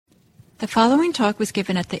The following talk was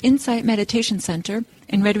given at the Insight Meditation Center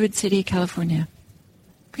in Redwood City, California.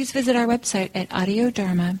 Please visit our website at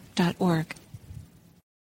audiodharma.org.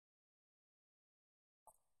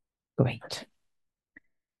 Great.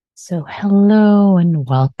 So hello and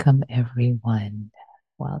welcome everyone.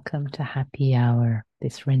 Welcome to Happy Hour,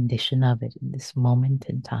 this rendition of it in this moment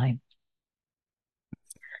in time.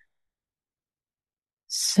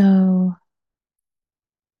 So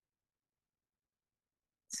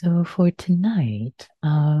for tonight,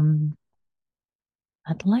 I'd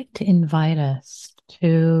like to invite us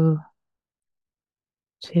to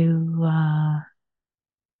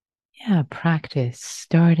practice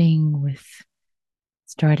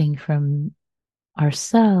starting from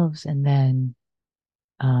ourselves and then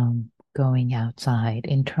going outside,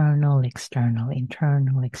 internal, external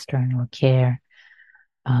care,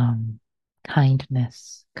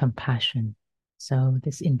 kindness, compassion. So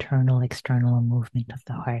this internal, external movement of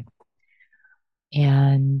the heart.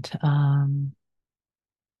 And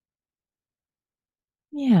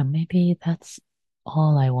maybe that's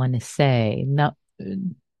all I want to say.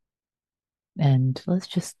 And let's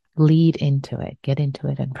just lead into it, get into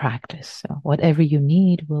it and practice. So whatever you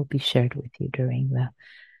need will be shared with you during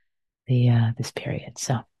this period.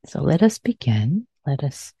 So let us begin. Let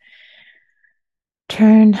us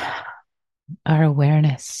turn our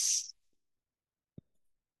awareness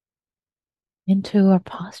into our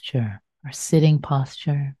posture, our sitting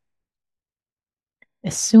posture,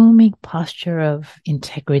 assuming posture of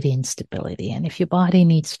integrity and stability. And if your body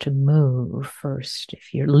needs to move first,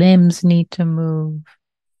 if your limbs need to move,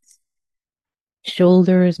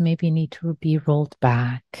 shoulders maybe need to be rolled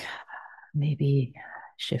back, maybe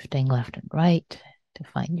shifting left and right to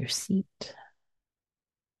find your seat.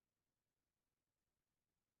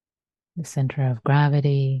 The center of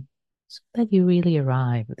gravity, so that you really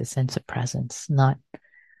arrive with a sense of presence, not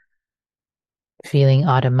feeling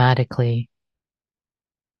automatically,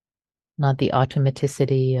 not the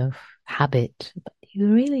automaticity of habit, but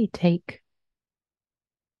you really take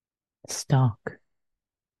stock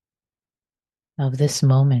of this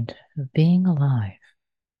moment of being alive.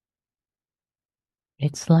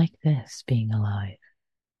 It's like this, being alive.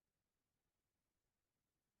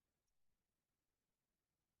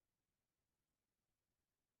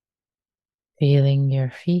 Feeling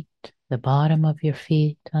your feet, the bottom of your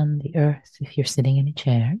feet on the earth if you're sitting in a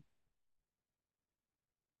chair,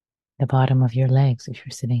 the bottom of your legs if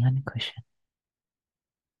you're sitting on a cushion.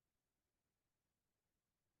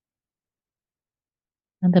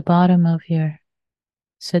 And the bottom of your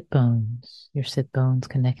sit bones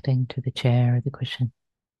connecting to the chair or the cushion.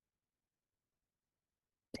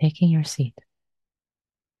 Taking your seat.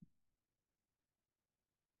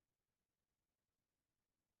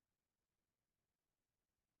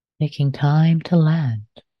 Taking time to land.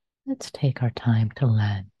 Let's take our time to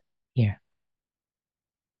land here.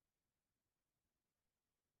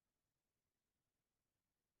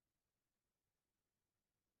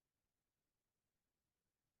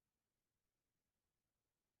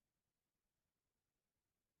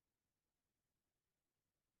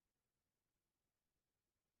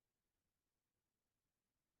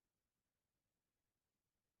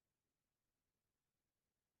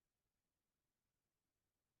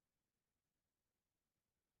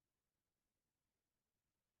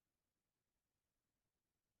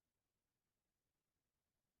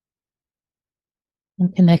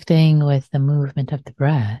 And connecting with the movement of the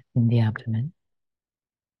breath in the abdomen.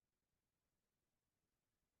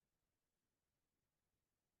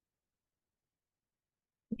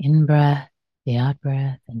 In-breath, the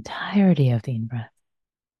out-breath, entirety of the in-breath.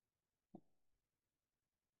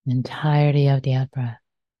 Entirety of the out-breath.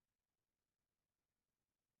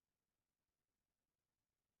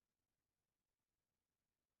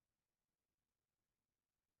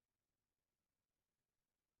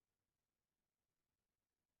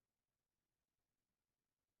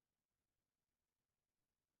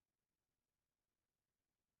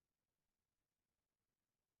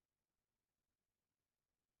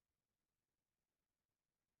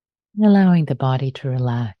 Allowing the body to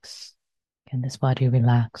relax. Can this body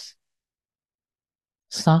relax?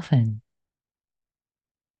 Soften.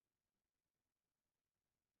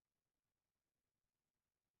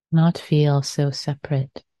 Not feel so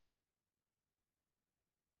separate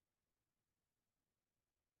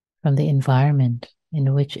from the environment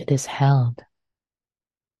in which it is held.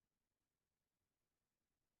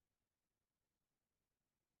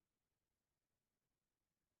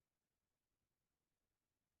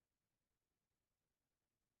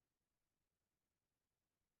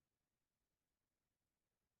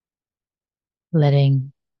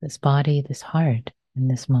 Letting this body, this heart in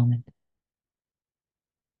this moment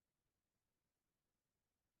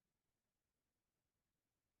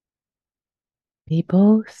Be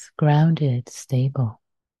both grounded, stable,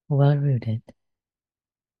 well rooted,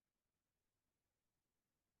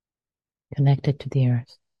 connected to the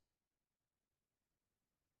earth.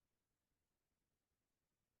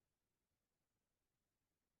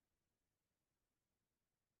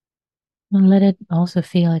 And let it also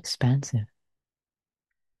feel expansive.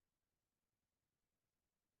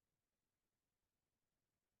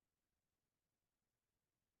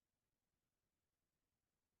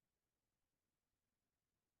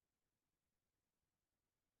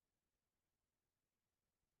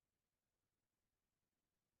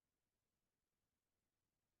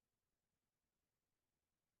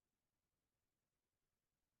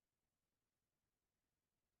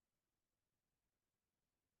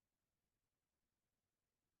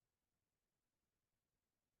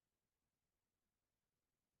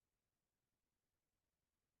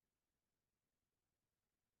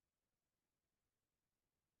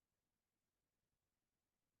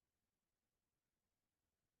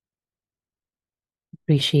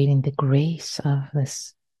 Appreciating the grace of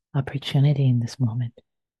this opportunity in this moment.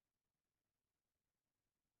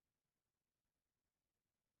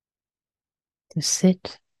 To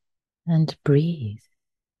sit and breathe,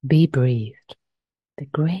 be breathed. The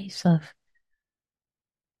grace of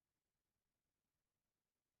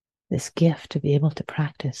this gift to be able to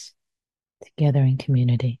practice together in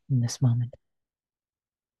community in this moment.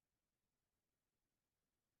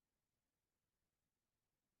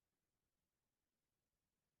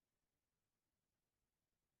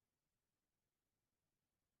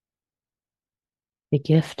 The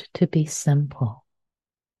gift to be simple,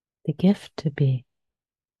 the gift to be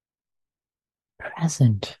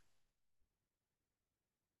present.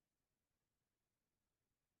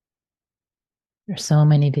 There's so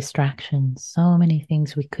many distractions, so many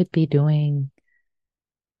things we could be doing.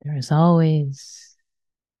 There is always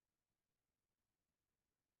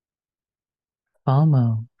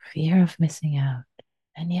FOMO, fear of missing out.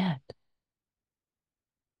 And yet,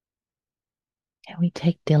 can we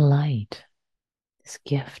take delight, this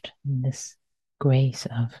gift, and this grace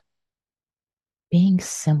of being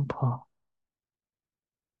simple,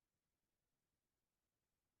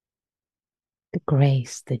 the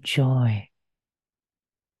grace, the joy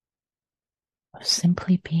of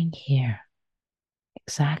simply being here,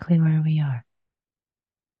 exactly where we are.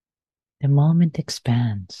 The moment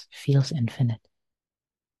expands, feels infinite.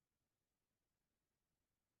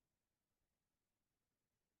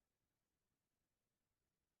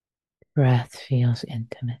 Breath feels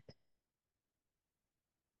intimate.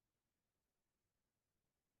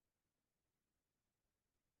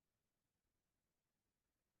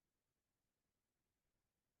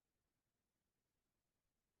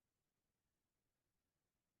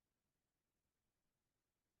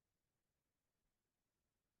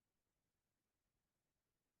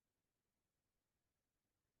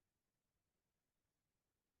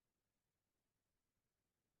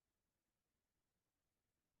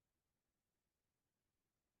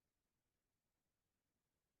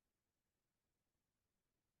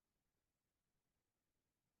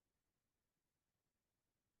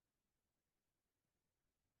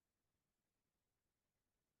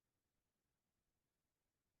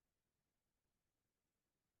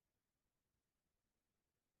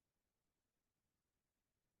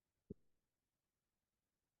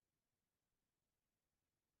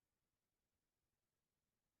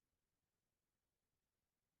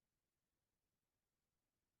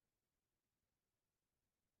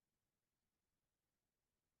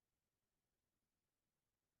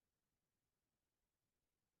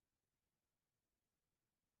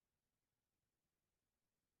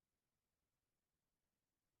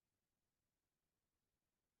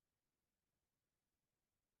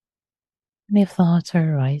 And if thoughts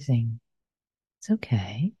are arising, it's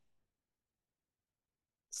okay.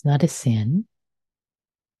 It's not a sin.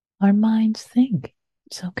 Our minds think.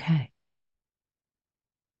 It's okay.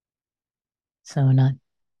 So, not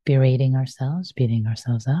berating ourselves, beating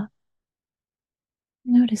ourselves up,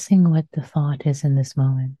 noticing what the thought is in this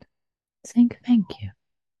moment, saying thank you.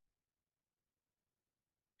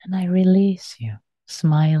 And I release you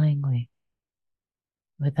smilingly,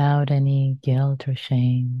 without any guilt or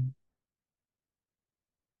shame.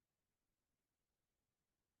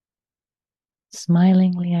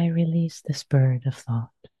 Smilingly, I release this bird of thought,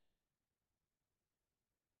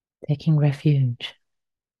 taking refuge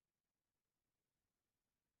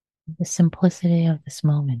in the simplicity of this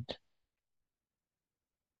moment,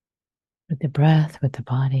 with the breath, with the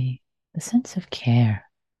body, the sense of care,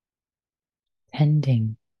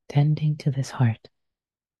 tending to this heart,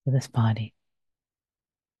 to this body,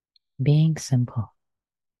 being simple.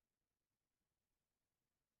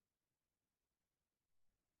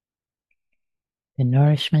 the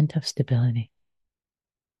nourishment of stability.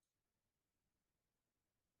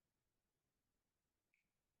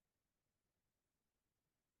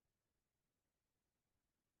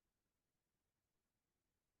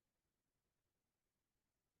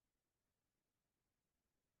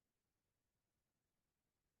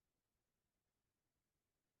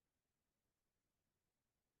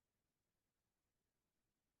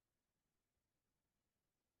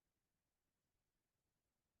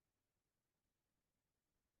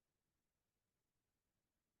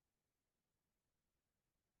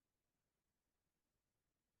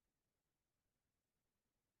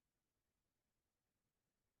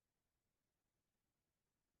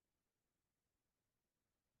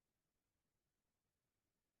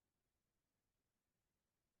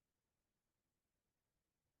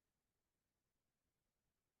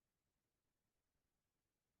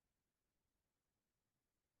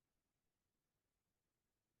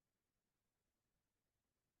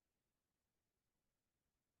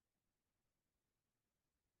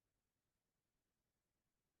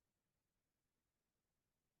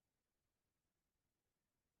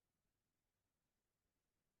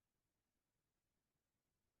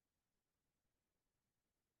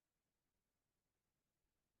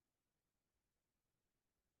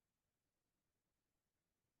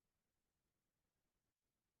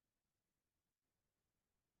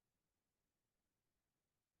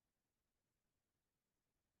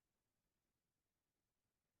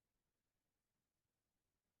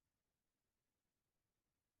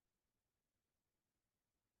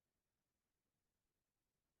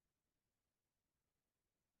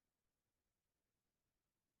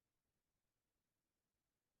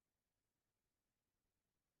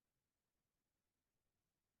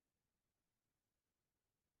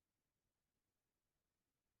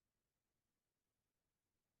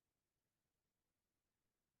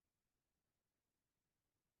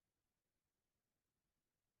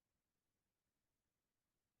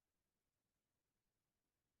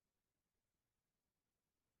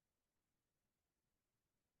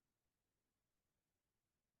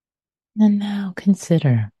 And now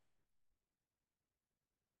consider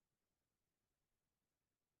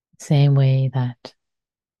the same way that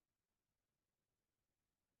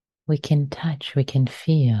we can touch, we can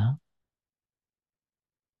feel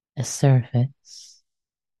a surface,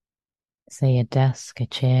 say a desk, a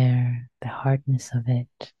chair, the hardness of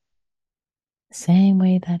it. The same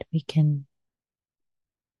way that we can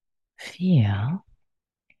feel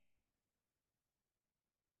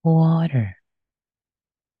water,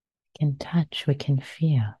 we can touch, we can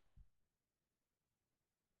feel.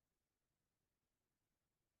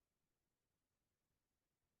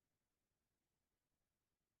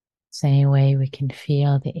 Same way we can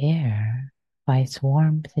feel the air by its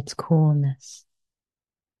warmth, its coolness,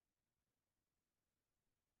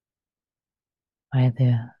 by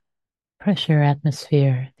the pressure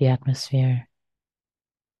atmosphere, the atmosphere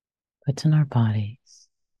puts in our bodies.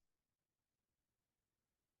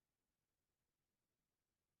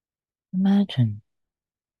 Imagine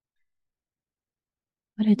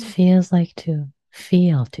what it feels like to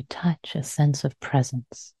feel, to touch a sense of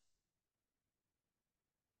presence.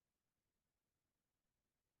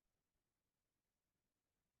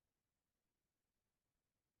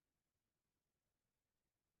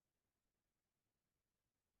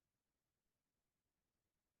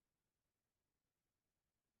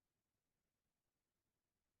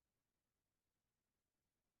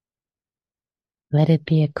 Let it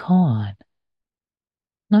be a call,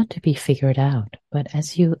 not to be figured out, but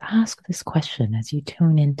as you ask this question, as you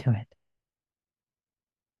tune into it,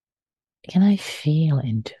 can I feel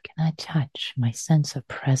into, can I touch my sense of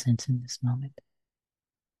presence in this moment?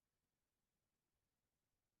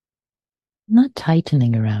 Not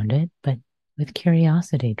tightening around it, but with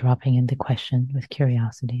curiosity, dropping in the question with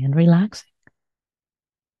curiosity and relaxing.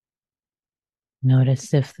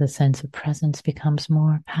 Notice if the sense of presence becomes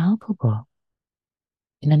more palpable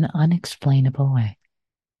in an unexplainable way.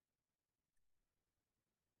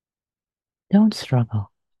 Don't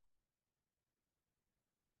struggle.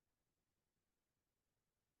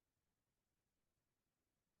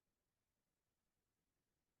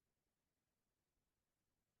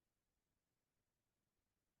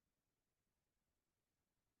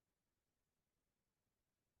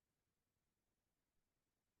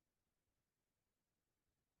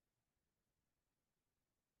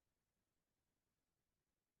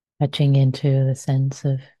 Touching into the sense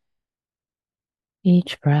of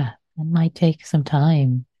each breath. It might take some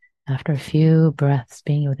time after a few breaths,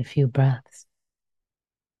 being with a few breaths,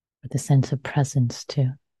 for the sense of presence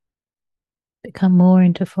to become more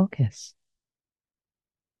into focus.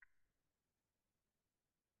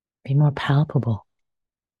 be more palpable.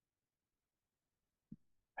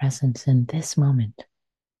 Presence in this moment,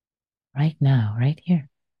 right now, right here.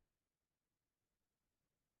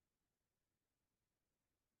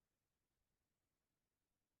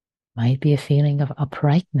 Might be a feeling of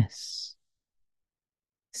uprightness,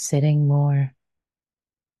 sitting more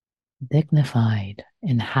dignified,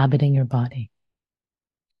 inhabiting your body.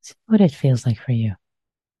 See what it feels like for you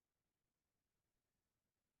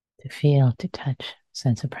to feel, to touch,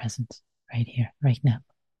 sense of presence right here, right now.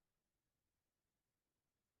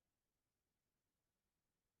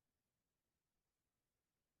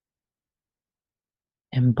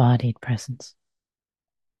 Embodied presence.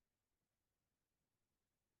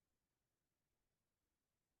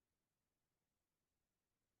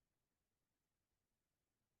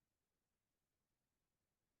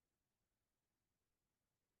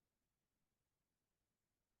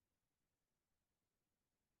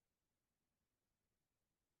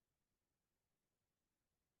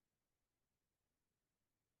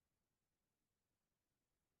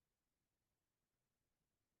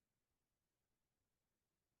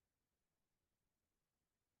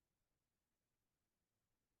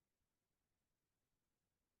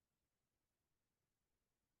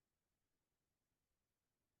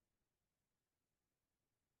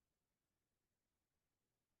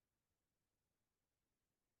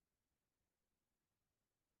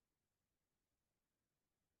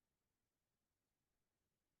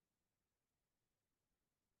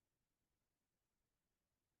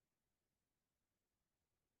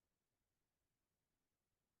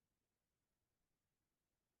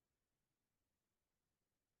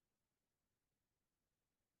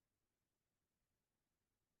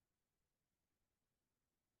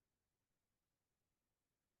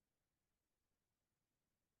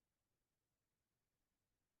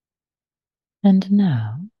 And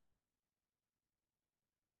now,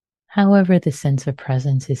 however the sense of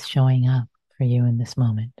presence is showing up for you in this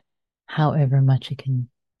moment, however much it can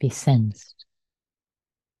be sensed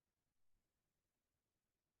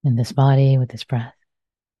in this body with this breath,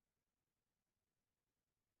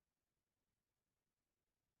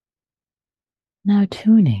 now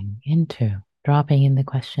tuning into, dropping in the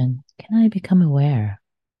question, can I become aware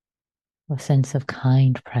of a sense of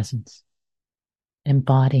kind presence,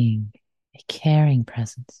 embodying a caring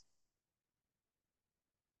presence?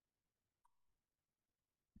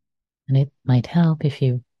 And it might help if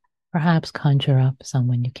you perhaps conjure up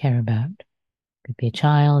someone you care about. It could be a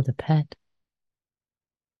child, a pet,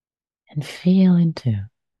 and feel into your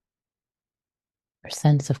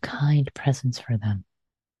sense of kind presence for them.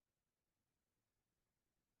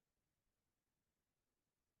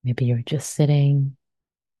 Maybe you're just sitting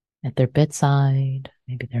at their bedside.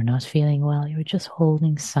 Maybe they're not feeling well. You're just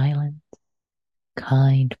holding silent,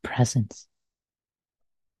 kind presence.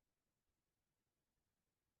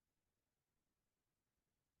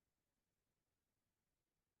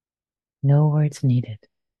 No words needed.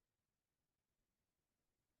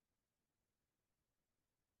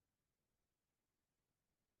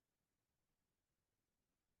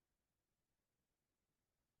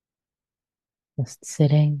 Just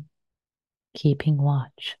sitting, keeping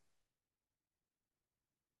watch,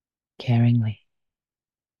 caringly.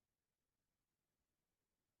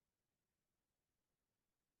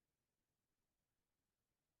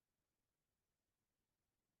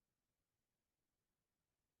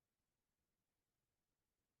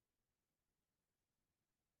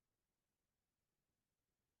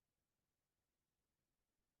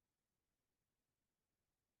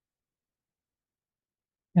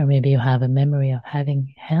 Or maybe you have a memory of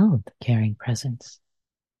having held caring presence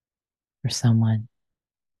for someone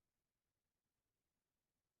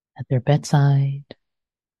at their bedside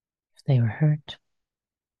if they were hurt,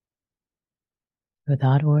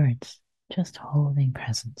 without words, just holding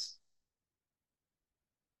presence,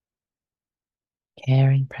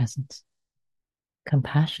 caring presence,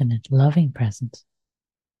 compassionate, loving presence.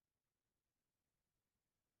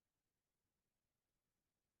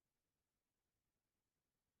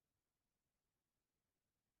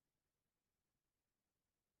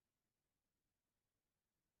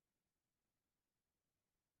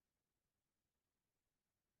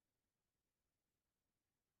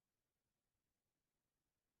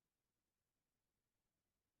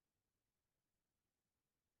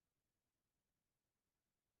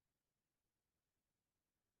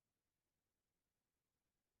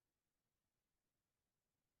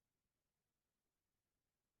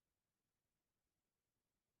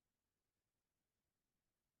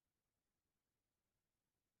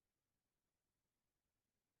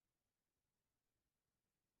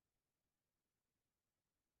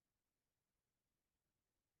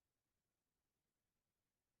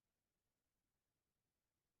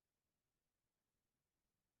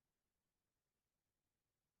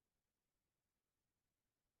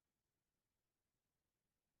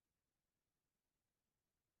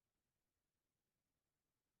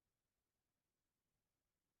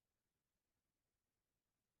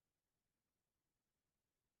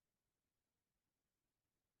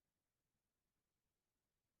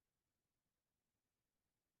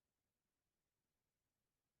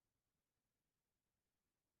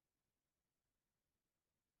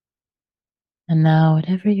 And now,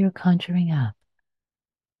 whatever you're conjuring up,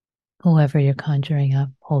 whoever you're conjuring up,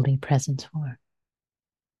 holding presence for,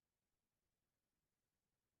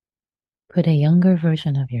 put a younger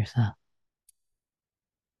version of yourself.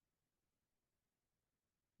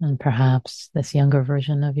 And perhaps this younger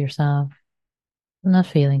version of yourself not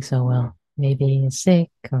feeling so well, maybe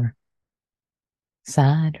sick or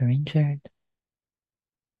sad or injured,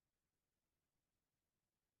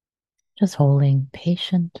 just holding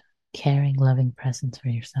patient, caring, loving presence for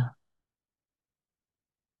yourself.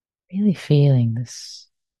 Really feeling this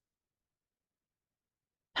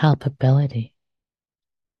palpability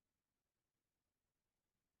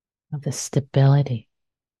of the stability,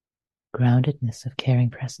 groundedness of caring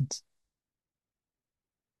presence.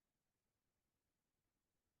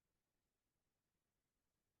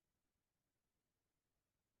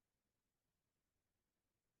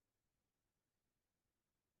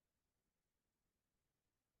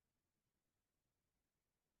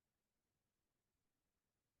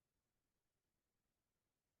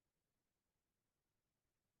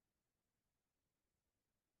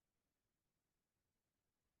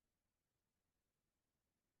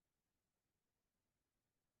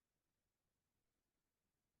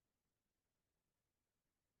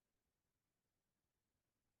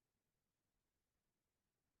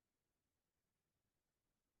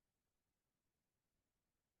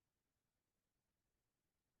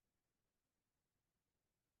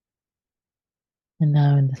 And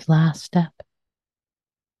now in this last step,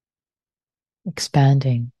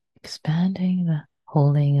 expanding the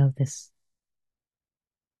holding of this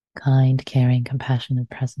kind, caring, compassionate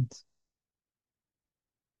presence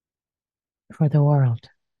for the world.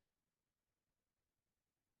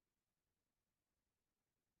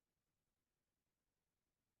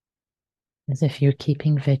 As if you're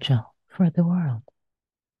keeping vigil for the world.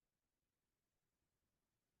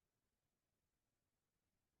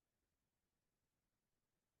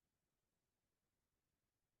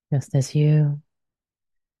 Just as you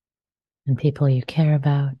and people you care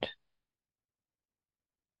about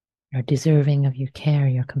are deserving of your care,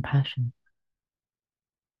 your compassion,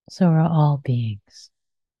 so are all beings.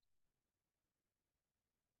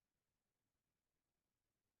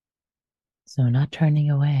 So not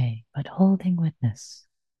turning away, but holding witness.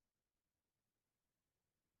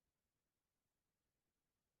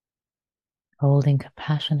 Holding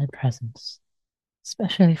compassionate presence,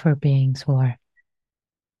 especially for beings who are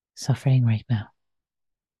suffering right now.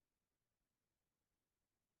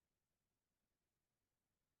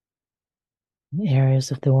 In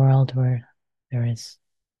areas of the world where there is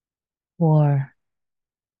war,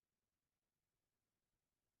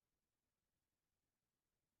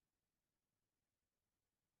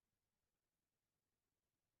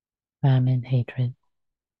 famine, hatred,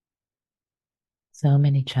 so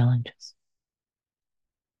many challenges.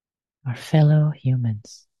 Our fellow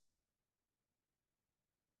humans.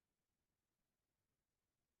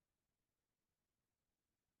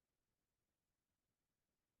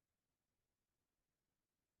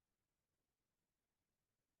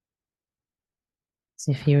 As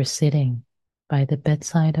if you're sitting by the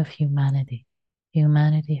bedside of humanity,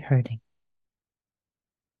 humanity hurting,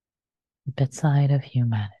 the bedside of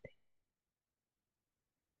humanity.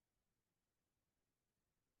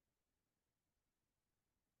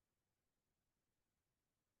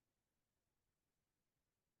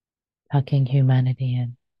 Tucking humanity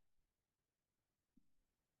in,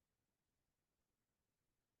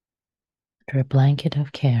 under a blanket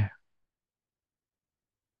of care.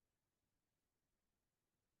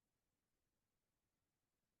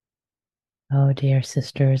 Oh, dear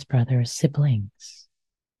sisters, brothers, siblings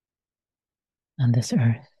on this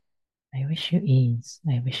earth, I wish you ease.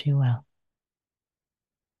 I wish you well.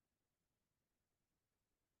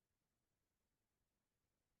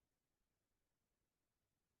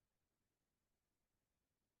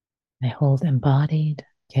 I hold embodied,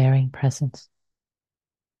 caring presence.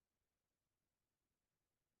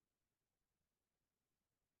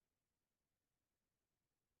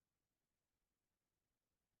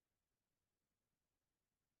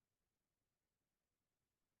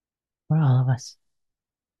 For all of us.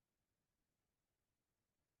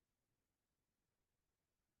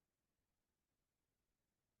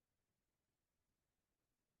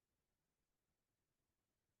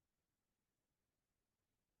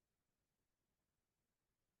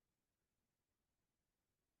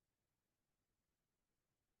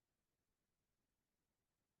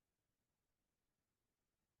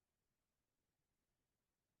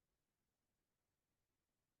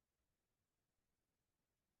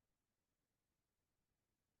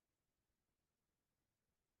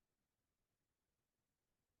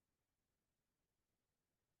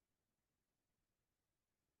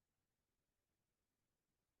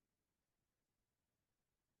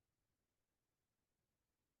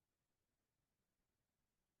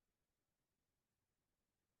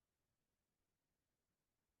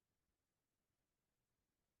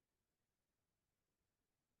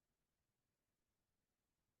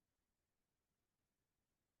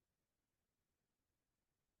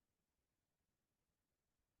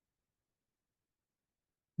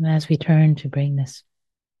 And as we turn to bring this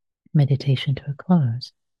meditation to a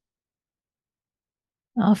close,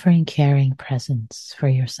 offering caring presence for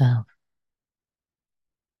yourself,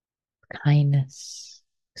 kindness,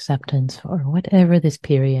 acceptance for whatever this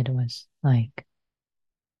period was like,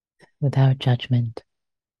 without judgment,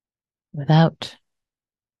 without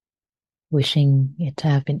wishing it to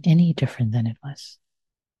have been any different than it was.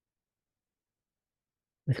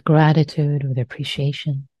 With gratitude, with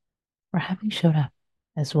appreciation for having showed up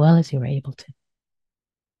as well as you were able to.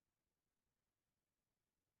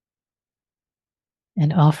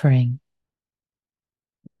 And offering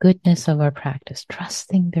goodness of our practice,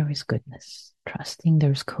 trusting there is goodness, trusting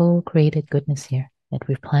there's co-created goodness here, that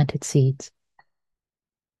we've planted seeds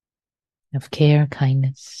of care,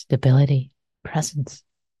 kindness, stability, presence,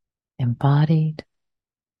 embodied,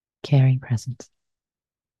 caring presence.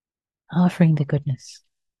 Offering the goodness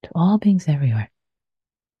to all beings everywhere.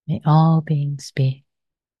 May all beings be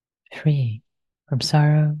free from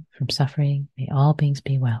sorrow, from suffering. May all beings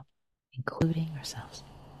be well, including ourselves.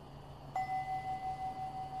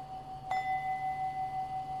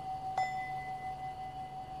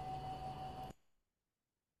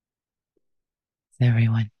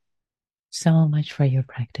 Everyone, so much for your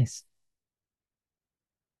practice.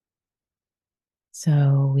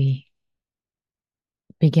 So we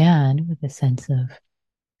began with a sense of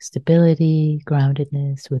stability,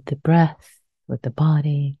 groundedness with the breath, with the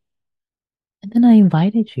body. And then I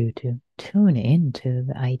invited you to tune into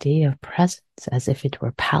the idea of presence as if it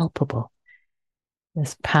were palpable.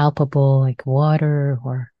 This palpable like water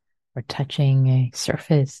or touching a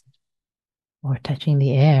surface or touching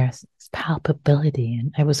the air, this palpability.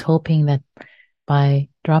 And I was hoping that by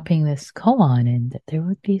dropping this koan in, that there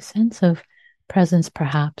would be a sense of presence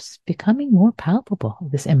perhaps becoming more palpable,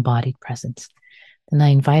 this embodied presence. And I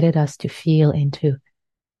invited us to feel into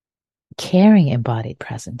caring embodied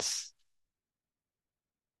presence,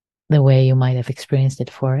 the way you might have experienced it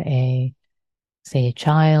for a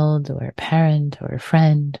child or a parent or a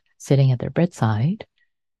friend sitting at their bedside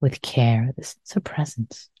with care, this sense of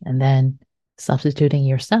presence, and then substituting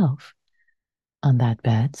yourself on that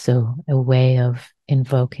bed. So a way of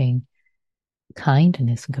invoking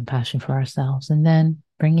kindness and compassion for ourselves, and then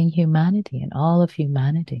bringing humanity and all of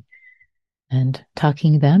humanity and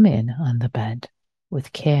tucking them in on the bed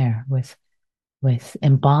with care, with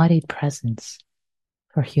embodied presence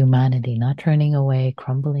for humanity, not turning away,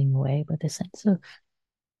 crumbling away, but a sense of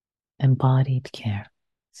embodied care.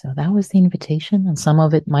 So that was the invitation, and some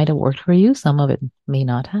of it might have worked for you, some of it may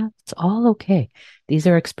not have. It's all okay. These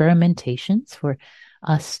are experimentations for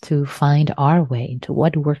us to find our way into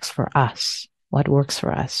what works for us. What works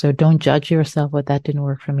for us. So don't judge yourself. What that didn't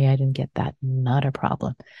work for me, I didn't get that. Not a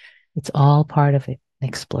problem. It's all part of it,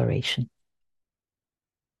 exploration.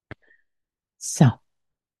 So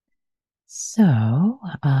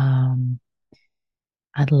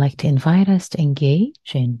I'd like to invite us to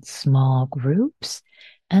engage in small groups.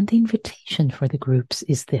 And the invitation for the groups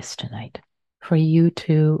is this tonight, for you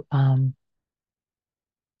to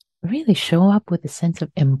really show up with a sense of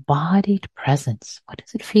embodied presence. What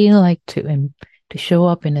does it feel like to show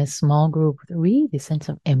up in a small group with really a sense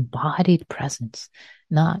of embodied presence,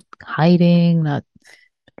 not hiding, not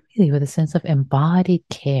really, with a sense of embodied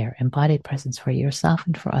care, embodied presence for yourself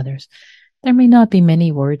and for others. There may not be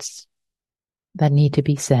many words that need to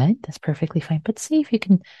be said. That's perfectly fine. But see if you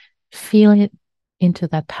can feel it into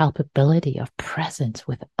that palpability of presence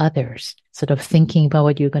with others, sort of thinking about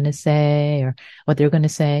what you're going to say or what they're going to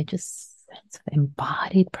say, just sense of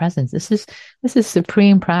embodied presence. This is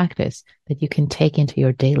supreme practice that you can take into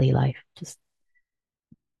your daily life, just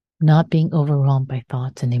not being overwhelmed by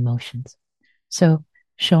thoughts and emotions. So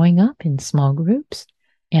showing up in small groups,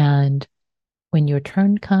 and when your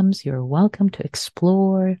turn comes, you're welcome to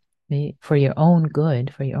explore for your own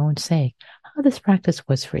good, for your own sake, how this practice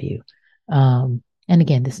was for you. And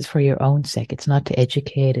again, this is for your own sake. It's not to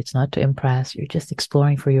educate. It's not to impress. You're just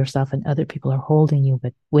exploring for yourself, and other people are holding you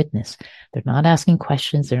with witness. They're not asking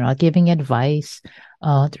questions. They're not giving advice.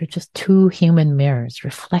 They're just two human mirrors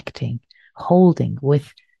reflecting, holding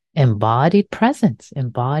with embodied presence,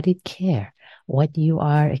 embodied care, what you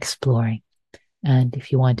are exploring. And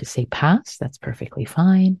if you want to say pass, that's perfectly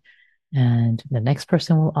fine. And the next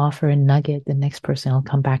person will offer a nugget. The next person will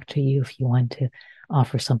come back to you if you want to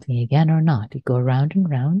offer something again or not. You go round and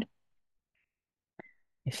round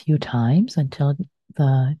a few times until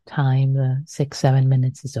the 6-7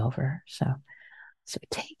 minutes is over. So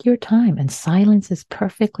take your time, and silence is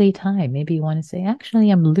perfectly time. Maybe you want to say, actually,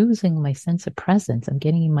 I'm losing my sense of presence. I'm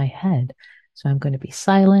getting in my head. So I'm going to be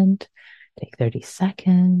silent. Take 30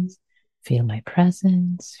 seconds. Feel my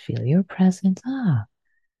presence. Feel your presence.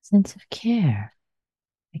 sense of care.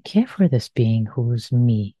 I care for this being who's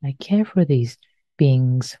me. I care for these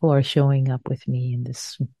beings who are showing up with me in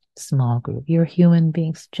this small group. You're human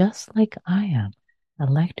beings just like I am. I'd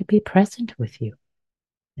like to be present with you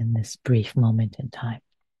in this brief moment in time.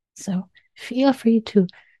 So feel free to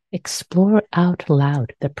explore out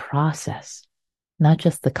loud the process, not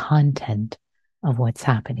just the content of what's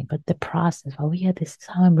happening, but the process. Oh, yeah, this is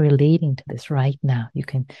how I'm relating to this right now. You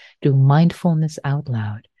can do mindfulness out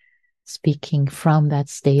loud, speaking from that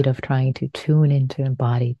state of trying to tune into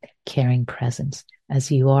embodied caring presence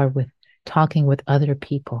as you are with talking with other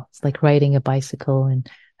people. It's like riding a bicycle and,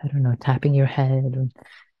 I don't know, tapping your head and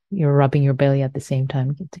you're rubbing your belly at the same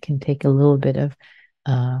time. It can take a little bit of,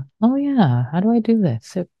 oh yeah, how do I do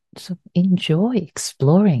this? So enjoy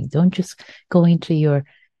exploring. Don't just go into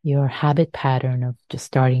your habit pattern of just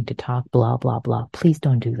starting to talk blah blah blah. Please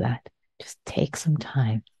don't do that. Just take some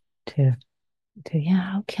time to yeah,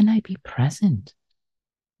 how can I be present,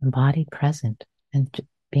 embodied present, and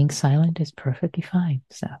being silent is perfectly fine.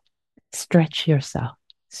 So stretch yourself.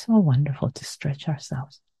 So wonderful to stretch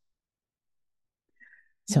ourselves.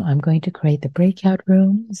 So I'm going to create the breakout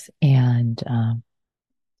rooms and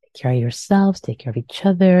take care of yourselves, take care of each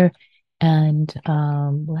other, and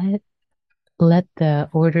let the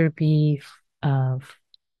order be of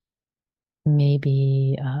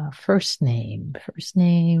maybe first name,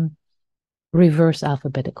 reverse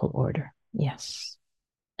alphabetical order. Yes,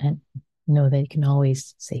 and know that you can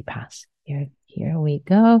always say pass. Here we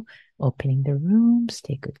go. Opening the rooms.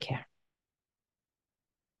 Take good care.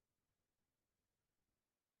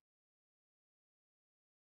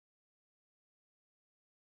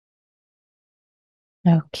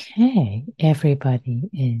 Okay, everybody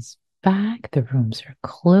is back. The rooms are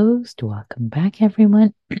closed. Welcome back,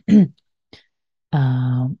 everyone.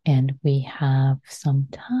 And we have some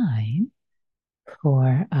time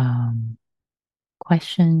for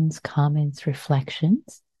questions, comments,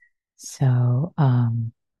 reflections. So,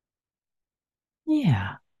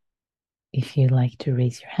 yeah, if you'd like to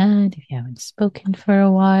raise your hand, if you haven't spoken for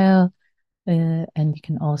a while, and you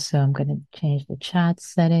can also, I'm going to change the chat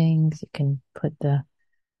settings. You can put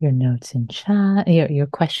your notes in chat, your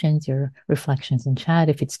questions, your reflections in chat.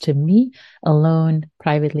 If it's to me alone,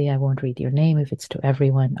 privately, I won't read your name. If it's to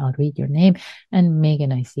everyone, I'll read your name. And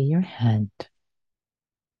Megan, I see your hand.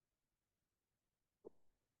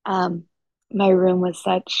 My room was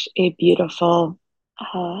such a beautiful,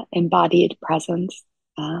 embodied presence.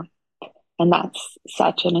 And that's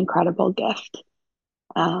such an incredible gift.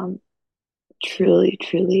 Um, Truly,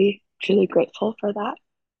 truly, truly grateful for that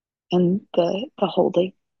and the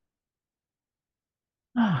holding.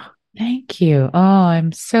 Oh, thank you. Oh,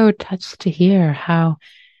 I'm so touched to hear how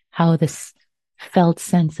this felt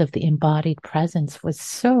sense of the embodied presence was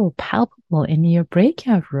so palpable in your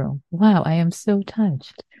breakout room. Wow, I am so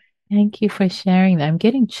touched. Thank you for sharing that. I'm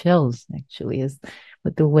getting chills actually, is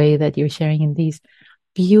with the way that you're sharing in these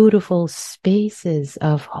beautiful spaces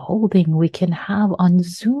of holding we can have on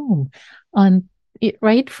Zoom, on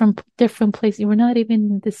right from different places. We're not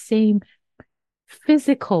even in the same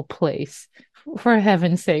physical place, for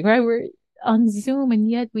heaven's sake, right? We're on Zoom and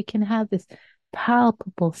yet we can have this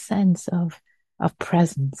palpable sense of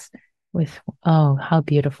presence with, oh, how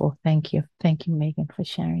beautiful. Thank you. Thank you, Megan, for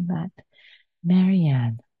sharing that.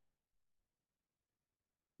 Marianne.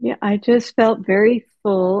 Yeah, I just felt very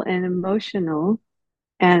full and emotional,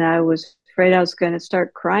 and I was afraid I was going to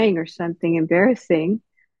start crying or something embarrassing.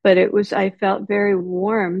 But I felt very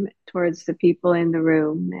warm towards the people in the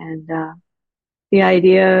room, and the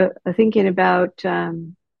idea of thinking about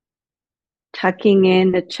tucking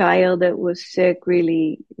in a child that was sick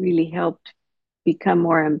really, really helped become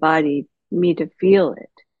more embodied, me to feel it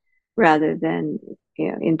rather than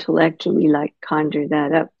intellectually like conjure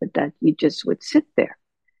that up, but that you just would sit there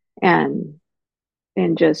and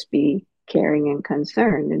just be caring and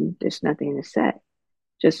concerned, and there's nothing to say,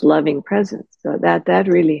 just loving presence. So that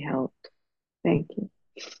really helped. Thank you.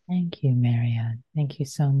 Thank you, Marianne. Thank you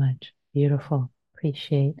so much. Beautiful.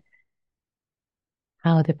 Appreciate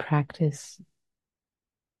how the practice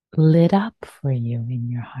lit up for you in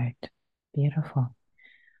your heart. Beautiful.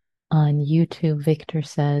 On YouTube, Victor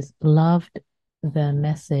says, loved the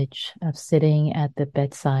message of sitting at the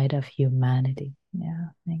bedside of humanity. Yeah,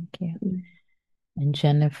 thank you. And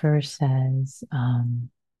Jennifer says,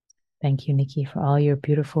 thank you, Nikki, for all your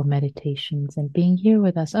beautiful meditations and being here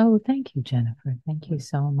with us. Oh, thank you, Jennifer. Thank you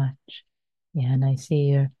so much. Yeah, and I see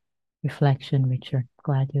your reflection, Richard.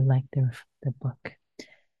 Glad you liked the book.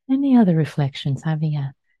 Any other reflections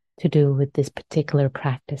having to do with this particular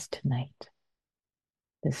practice tonight?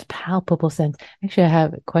 This palpable sense. Actually, I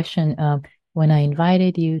have a question. when I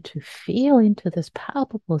invited you to feel into this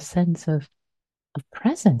palpable sense of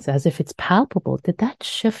presence, as if it's palpable, did that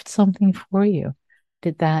shift something for you?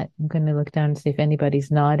 Did that, I'm going to look down and see if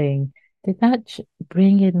anybody's nodding. Did that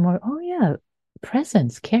bring in more? Oh, yeah,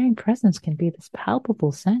 presence, caring presence can be this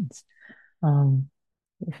palpable sense.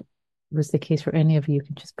 If it was the case for any of you, you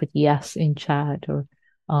can just put yes in chat or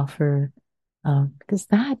offer, because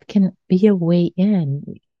that can be a way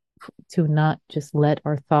in to not just let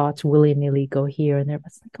our thoughts willy-nilly go here and there. But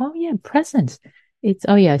it's like, oh yeah, presence. It's,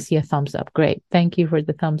 oh yeah, I see a thumbs up. Great. Thank you for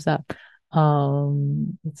the thumbs up.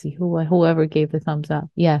 Let's see whoever gave the thumbs up.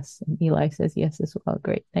 Yes. And Eli says yes as well.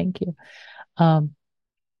 Great. Thank you. Um,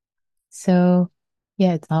 so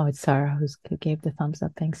yeah, it's Sarah who gave the thumbs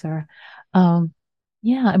up. Thanks, Sarah.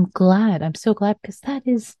 Yeah, I'm glad. I'm so glad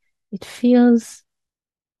because it feels,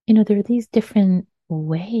 there are these different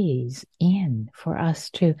ways in for us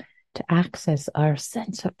to access our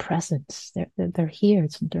sense of presence. They're here.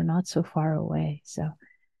 They're not so far away. So,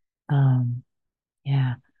 um,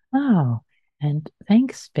 yeah. Oh, and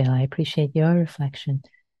thanks, Bill. I appreciate your reflection.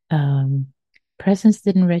 Um, Presence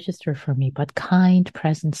didn't register for me, but kind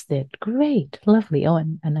presence did. Great, lovely. Oh,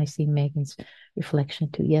 and I see Megan's reflection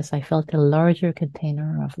too. Yes, I felt a larger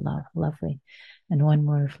container of love. Lovely. And one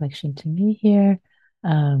more reflection to me here.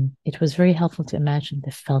 It was very helpful to imagine the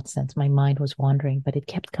felt sense. My mind was wandering, but it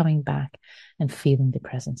kept coming back and feeling the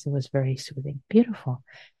presence. It was very soothing. Beautiful.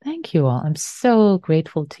 Thank you all. I'm so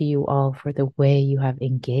grateful to you all for the way you have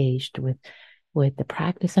engaged with the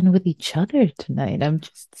practice and with each other tonight. I'm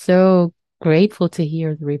just so grateful to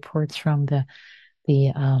hear the reports from the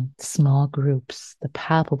small groups, the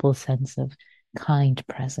palpable sense of kind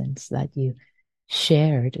presence that you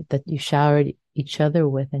shared, that you showered each other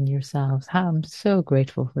with and yourselves. I'm so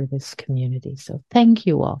grateful for this community. So thank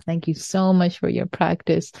you all. Thank you so much for your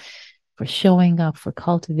practice, for showing up, for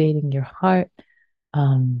cultivating your heart,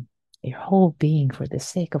 your whole being for the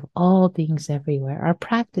sake of all beings everywhere. Our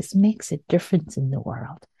practice makes a difference in the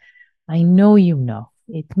world. I know you know.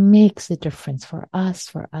 It makes a difference for us,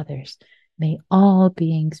 for others. May all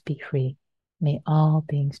beings be free. May all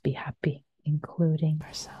beings be happy, including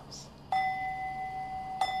ourselves.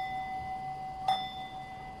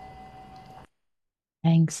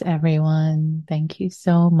 Thanks, everyone. Thank you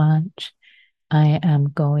so much. I am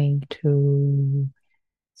going to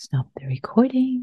stop the recording.